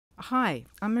Hi,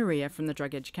 I'm Maria from the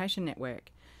Drug Education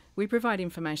Network. We provide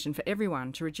information for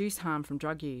everyone to reduce harm from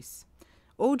drug use.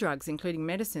 All drugs, including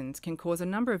medicines, can cause a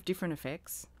number of different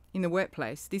effects. In the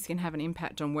workplace, this can have an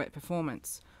impact on work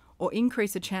performance or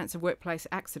increase a chance of workplace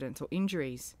accidents or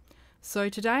injuries. So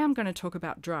today I'm going to talk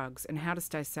about drugs and how to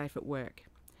stay safe at work.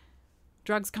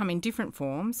 Drugs come in different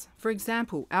forms. For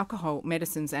example, alcohol,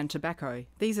 medicines and tobacco.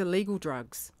 These are legal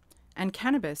drugs. And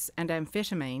cannabis and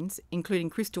amphetamines, including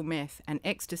crystal meth and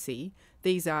ecstasy,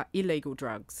 these are illegal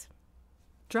drugs.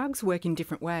 Drugs work in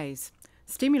different ways.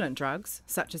 Stimulant drugs,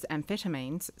 such as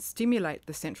amphetamines, stimulate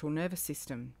the central nervous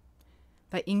system.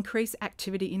 They increase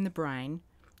activity in the brain,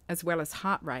 as well as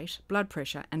heart rate, blood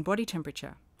pressure and body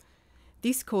temperature.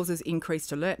 This causes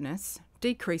increased alertness,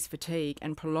 decreased fatigue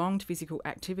and prolonged physical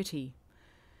activity.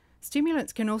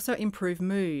 Stimulants can also improve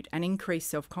mood and increase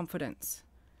self-confidence.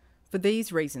 For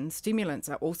these reasons, stimulants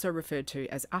are also referred to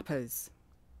as uppers.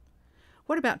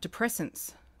 What about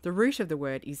depressants? The root of the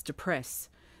word is depress.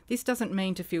 This doesn't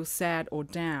mean to feel sad or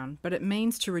down, but it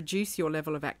means to reduce your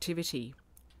level of activity.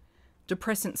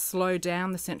 Depressants slow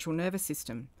down the central nervous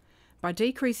system. By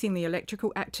decreasing the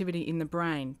electrical activity in the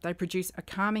brain, they produce a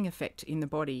calming effect in the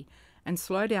body and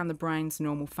slow down the brain's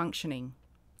normal functioning.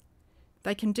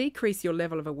 They can decrease your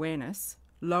level of awareness,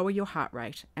 lower your heart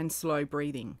rate, and slow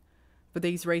breathing. For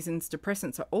these reasons,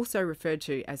 depressants are also referred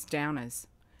to as downers.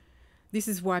 This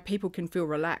is why people can feel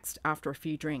relaxed after a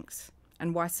few drinks,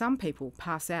 and why some people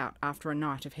pass out after a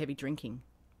night of heavy drinking.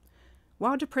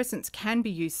 While depressants can be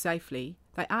used safely,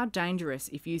 they are dangerous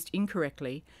if used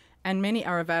incorrectly, and many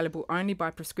are available only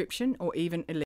by prescription or even illegally.